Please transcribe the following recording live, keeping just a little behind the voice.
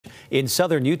In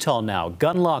southern Utah now,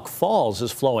 Gunlock Falls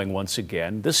is flowing once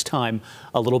again, this time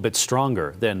a little bit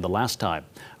stronger than the last time.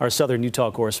 Our southern Utah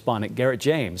correspondent Garrett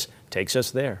James takes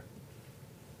us there.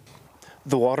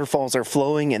 The waterfalls are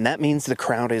flowing, and that means the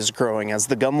crowd is growing as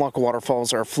the Gunlock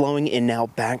waterfalls are flowing in now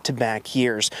back-to-back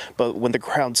years. But when the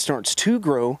crowd starts to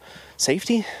grow,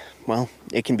 safety, well,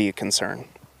 it can be a concern.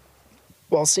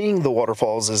 While seeing the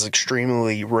waterfalls is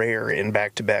extremely rare in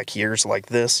back-to-back years like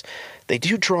this, they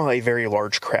do draw a very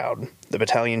large crowd. The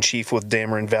battalion chief with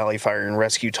Dameron Valley Fire and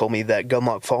Rescue told me that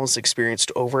Gunlock Falls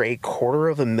experienced over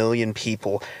 250,000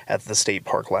 people at the state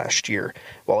park last year.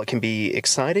 While it can be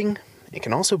exciting, it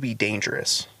can also be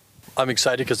dangerous. I'm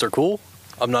excited because they're cool.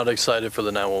 I'm not excited for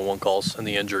the 911 calls and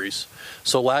the injuries.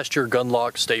 So last year,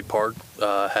 Gunlock State Park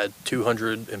had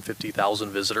 250,000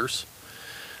 visitors.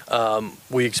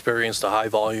 We experienced a high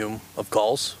volume of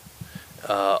calls.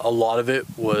 A lot of it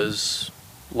was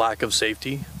lack of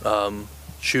safety,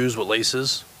 shoes with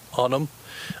laces on them,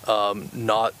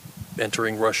 not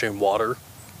entering rushing water.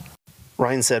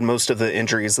 Ryan said most of the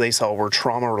injuries they saw were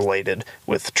trauma-related,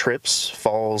 with trips,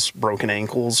 falls, broken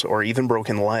ankles, or even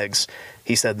broken legs.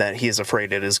 He said that he is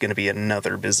afraid it is going to be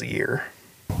another busy year.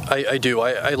 I do.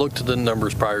 I looked at the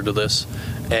numbers prior to this,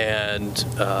 and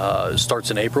it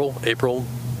starts in April. April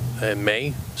and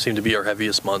May seem to be our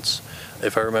heaviest months.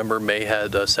 If I remember, May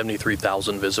had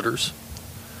 73,000 visitors.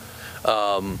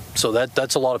 So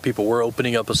that's a lot of people. We're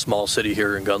opening up a small city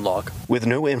here in Gunlock. With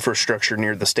no infrastructure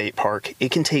near the state park, it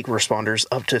can take responders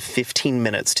up to 15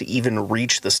 minutes to even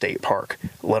reach the state park,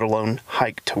 let alone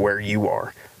hike to where you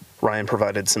are. Ryan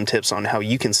provided some tips on how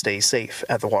you can stay safe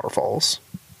at the waterfalls.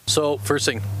 So first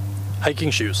thing,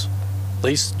 hiking shoes,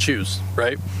 laced shoes,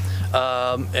 right?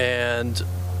 And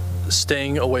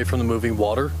staying away from the moving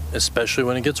water, especially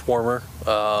when it gets warmer.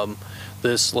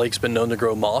 This lake's been known to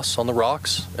grow moss on the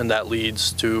rocks, and that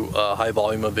leads to a high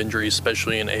volume of injuries,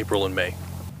 especially in April and May.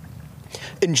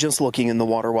 And just looking in the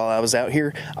water while I was out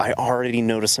here, I already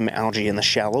noticed some algae in the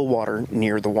shallow water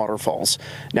near the waterfalls.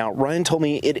 Now, Ryan told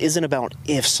me it isn't about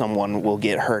if someone will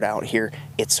get hurt out here,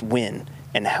 it's when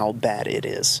and how bad it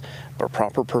is. But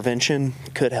proper prevention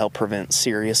could help prevent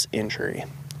serious injury.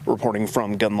 Reporting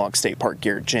from Gunlock State Park,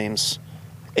 Garrett James,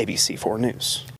 ABC4 News.